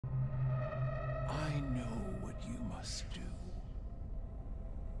must do.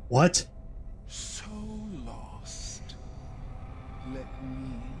 What? So lost. Let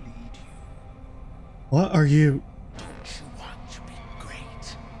me lead you. What are you? Don't you want to be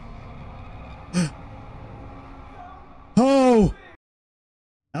great? Oh!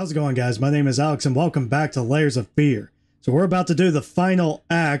 How's it going, guys? My name is Alex and welcome back to Layers of Fear. So we're about to do the final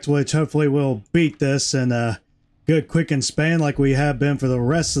act, which hopefully will beat this in a good quick and span like we have been for the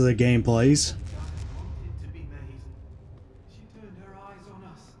rest of the gameplays.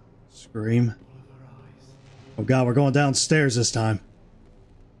 Scream. Oh god, we're going downstairs this time.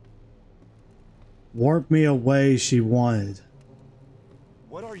 Warp me away she wanted.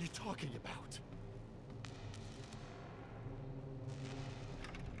 What are you talking about?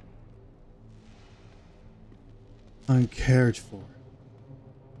 Uncared for.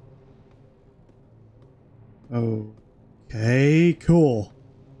 Okay, cool.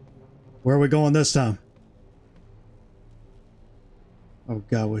 Where are we going this time? Oh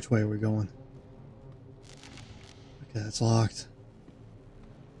god, which way are we going? Okay, it's locked.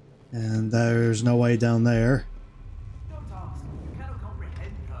 And there's no way down there. Don't ask. You cannot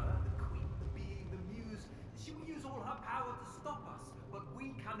comprehend her, the queen, the being, the muse. She will use all her power to stop us, but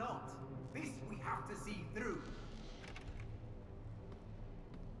we cannot. This we have to see through.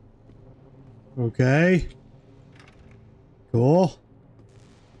 Okay. Cool.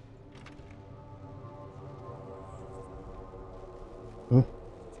 Oh.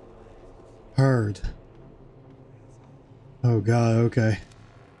 Heard. Oh god, okay.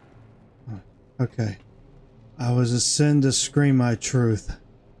 Okay. I was a sin to scream my truth.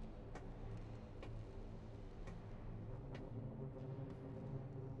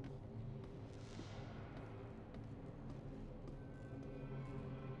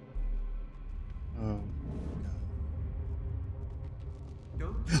 Oh.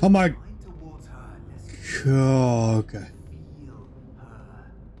 Oh my. Oh, okay.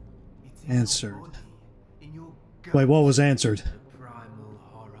 Answered. Wait, what was answered? Primal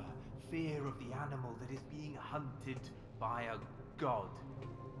horror, fear of the animal that is being hunted by a god.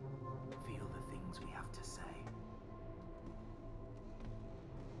 Feel the things we have to say.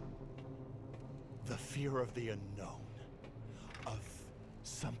 The fear of the unknown. Of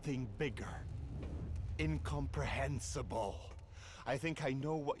something bigger. Incomprehensible. I think I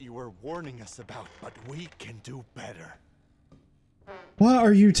know what you were warning us about, but we can do better. What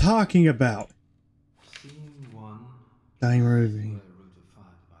are you talking about? Scene 1. Dying movie.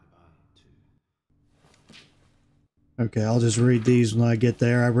 Okay, I'll just read these when I get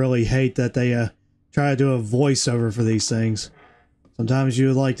there. I really hate that they try to do a voiceover for these things. Sometimes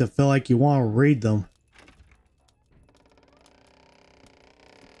you like to feel like you want to read them.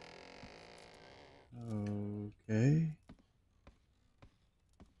 Okay.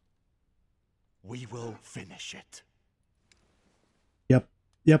 We will finish it.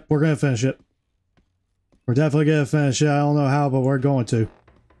 Yep, we're gonna finish it. We're definitely gonna finish it. I don't know how, but we're going to.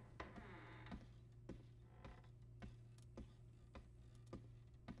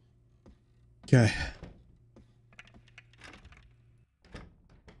 Okay.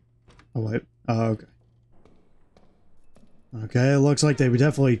 Oh, wait. Oh, okay. Okay, it looks like they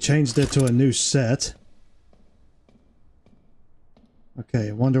definitely changed it to a new set. Okay,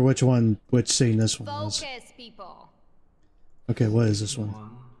 I wonder which scene this one is. Focus, people. Okay, what is this one?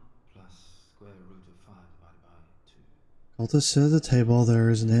 Cultists sit at the table. There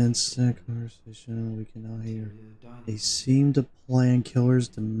is an instant conversation we cannot hear. They seem to plan killer's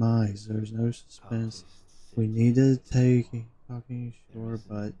demise. There's no suspense. We need to take talking sure,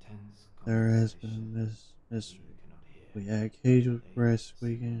 but there has been mystery. We had cage with breast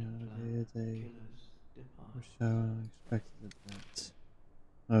squeaking out of day. Or so unexpected event.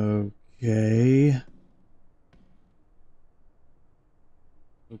 Okay.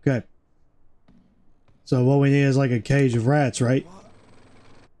 Okay. So what we need is like a cage of rats, right?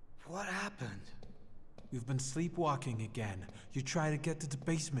 What happened? You've been sleepwalking again. You try to get to the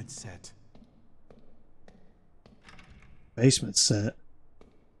basement set. Basement set?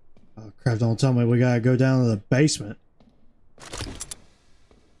 Oh crap, don't tell me we gotta go down to the basement.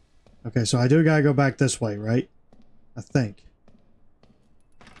 Okay, so I do gotta go back this way, right? I think.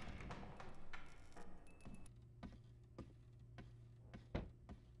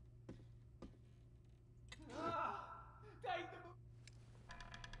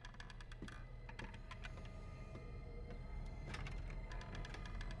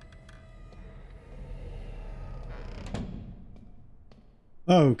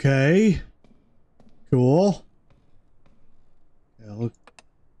 Okay. Cool. Yeah, look.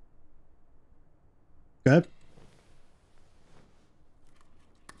 Okay.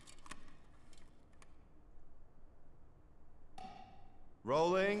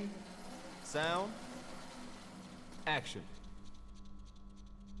 Rolling. Sound. Action.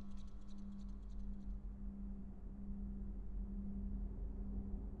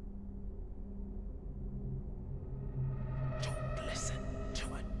 Don't listen to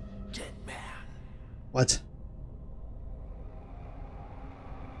a dead man. What?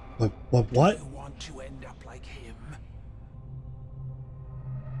 What? You want to end up like him?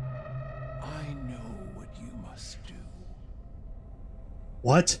 I know what you must do.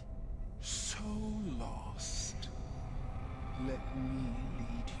 What? So lost. Let me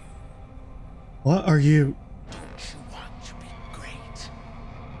lead you. What are you? Don't you want to be great?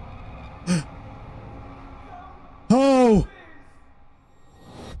 Oh!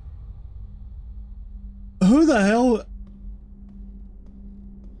 Who the hell?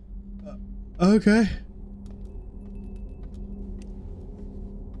 Okay.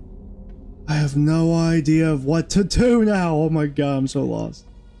 I have no idea of what to do now. Oh my god, I'm so lost.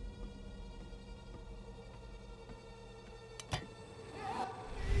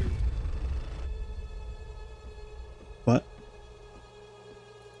 What?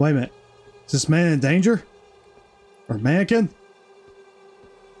 Wait a minute. Is this man in danger? Or mannequin?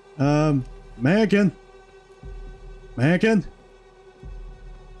 Mannequin? Mannequin?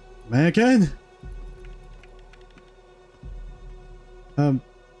 Mannequin?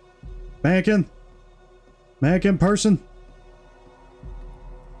 Mannequin? Mannequin person?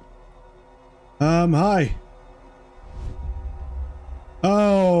 Hi.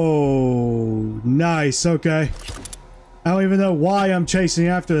 Oh, nice, okay. I don't even know why I'm chasing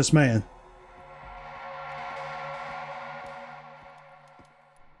after this man.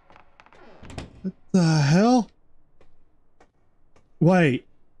 What the hell? Wait.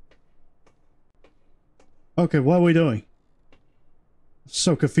 Okay, what are we doing? I'm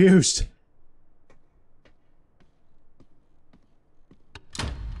so confused.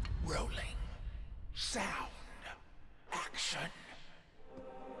 Rolling. Sound. Action.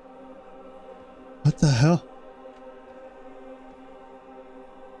 What the hell?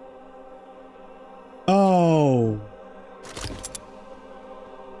 Oh.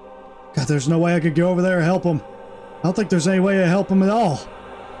 God, there's no way I could go over there and help him. I don't think there's any way to help him at all.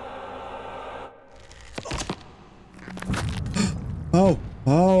 Oh.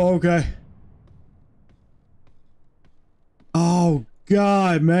 Oh, okay. Oh,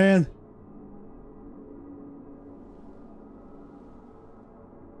 God, man.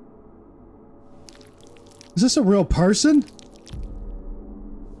 Is this a real person?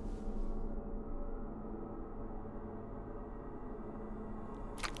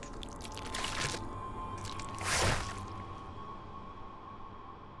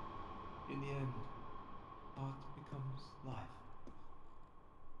 In the end, art becomes life.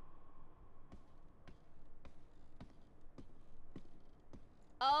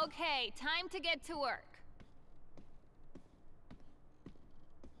 Okay, time to get to work.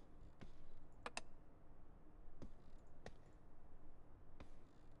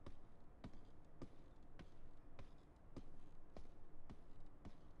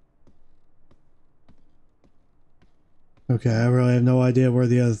 Okay, I really have no idea where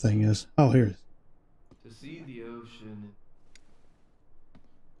the other thing is. Oh, here it is. To see the ocean.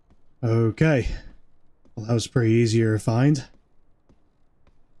 Okay. Well, that was pretty easier to find.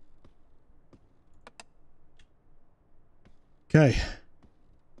 Okay.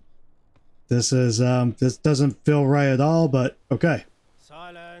 This is, this doesn't feel right at all, but okay.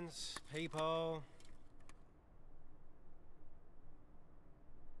 Silence, people.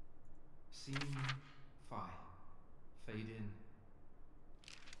 Scene 5. Fade in.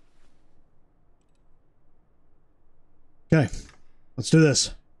 Okay. Let's do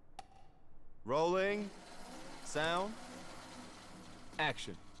this. Rolling. Sound.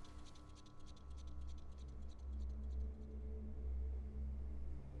 Action.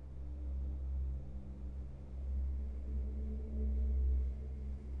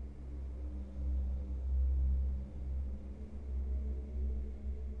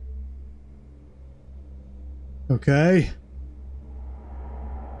 Okay.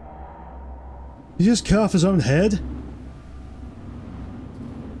 He just cut off his own head?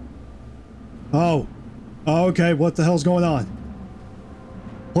 Oh. Oh, okay, what the hell's going on?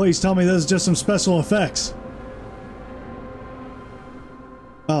 Please tell me this is just some special effects.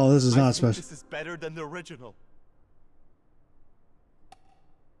 Oh, this is not special. This is better than the original.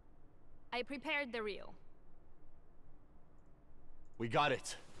 I prepared the reel. We got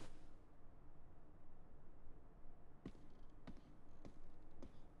it.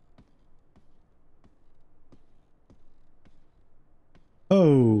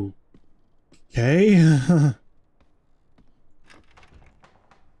 Oh. Okay.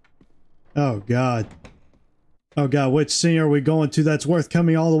 God. Oh God, which scene are we going to that's worth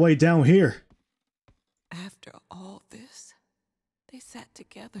coming all the way down here? After all this, they sat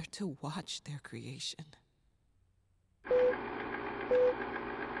together to watch their creation.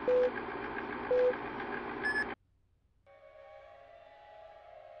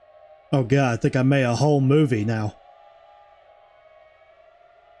 Oh God, I think I made a whole movie now.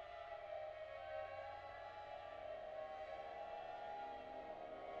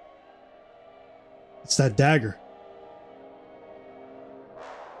 It's that dagger.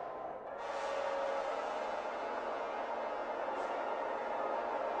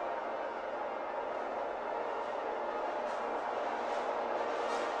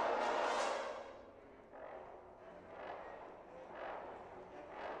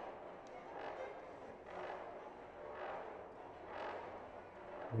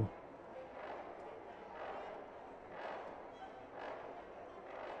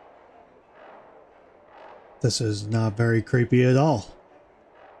 This is not very creepy at all.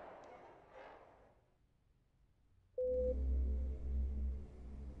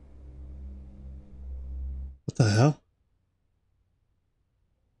 What the hell?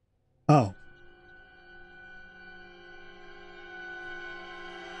 Oh.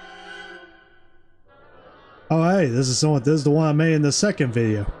 Oh hey, this is the one I made in the second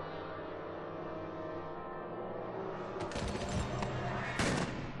video.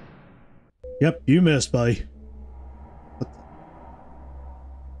 Yep, you missed, buddy.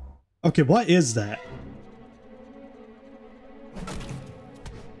 Okay, what is that?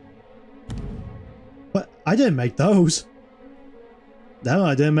 What? I didn't make those. No,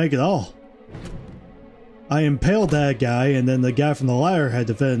 I didn't make it all. I impaled that guy, and then the guy from the ladder had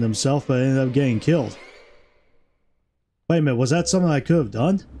defended himself, but ended up getting killed. Wait a minute, was that something I could have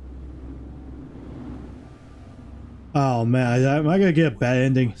done? Oh man, am I gonna get a bad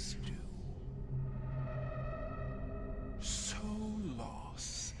ending? So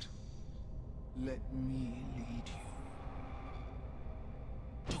lost. Let me lead you.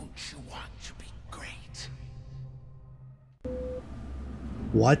 Don't you want to be great?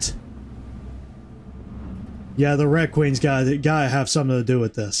 What? Yeah, the Red Queen's gotta have something to do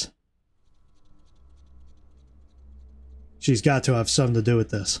with this. She's got to have something to do with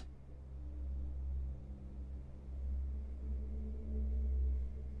this.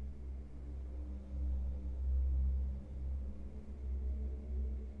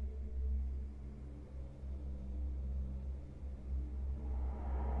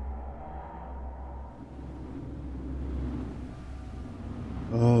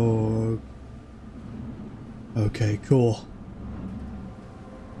 Oh. Okay, cool.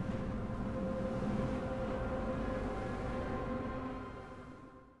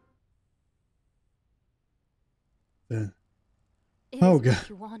 Then. Oh God.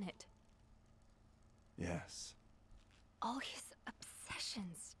 You want it. Yes. All his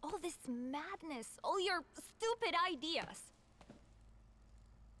obsessions, all this madness, all your stupid ideas.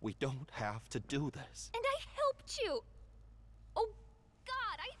 We don't have to do this. And I helped you. Oh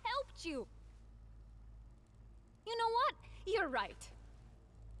God, I helped you. You know what? You're right.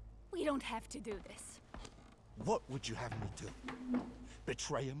 We don't have to do this. What would you have me do?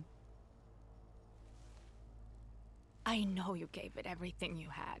 Betray him? I know you gave it everything you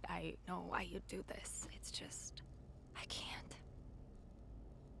had. I know why you do this. It's just, I can't.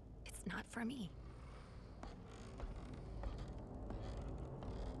 It's not for me.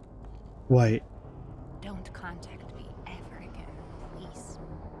 Wait. Don't contact me ever again, please.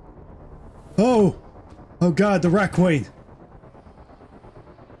 Oh! Oh God, the Rat Queen!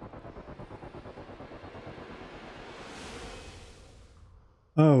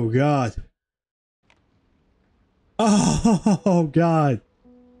 Oh God. Oh God.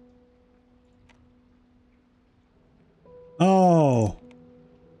 Oh.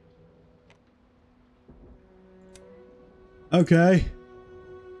 Okay.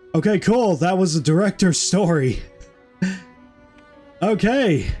 Okay, cool. That was the director's story.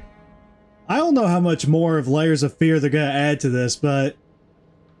 Okay. I don't know how much more of Layers of Fear they're gonna add to this, but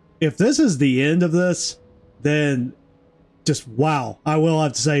if this is the end of this, then just wow. I will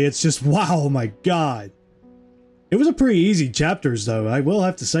have to say it's just wow, oh my God. It was a pretty easy chapters though, I will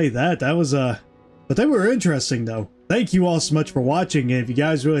have to say that. That was but they were interesting though. Thank you all so much for watching, and if you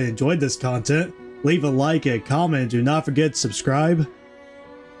guys really enjoyed this content, leave a like and a comment. Do not forget to subscribe.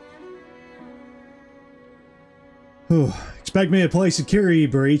 Whew. Expect me to play Security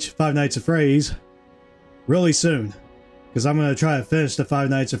Breach, Five Nights at Freddy's, really soon. Because I'm going to try to finish the Five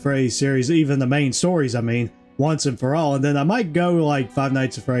Nights at Freddy's series, even the main stories, I mean, once and for all. And then I might go like Five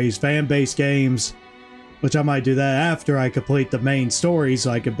Nights at Freddy's fan-based games, which I might do that after I complete the main story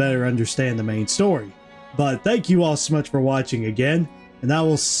so I can better understand the main story. But thank you all so much for watching again, and I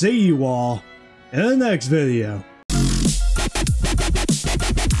will see you all in the next video.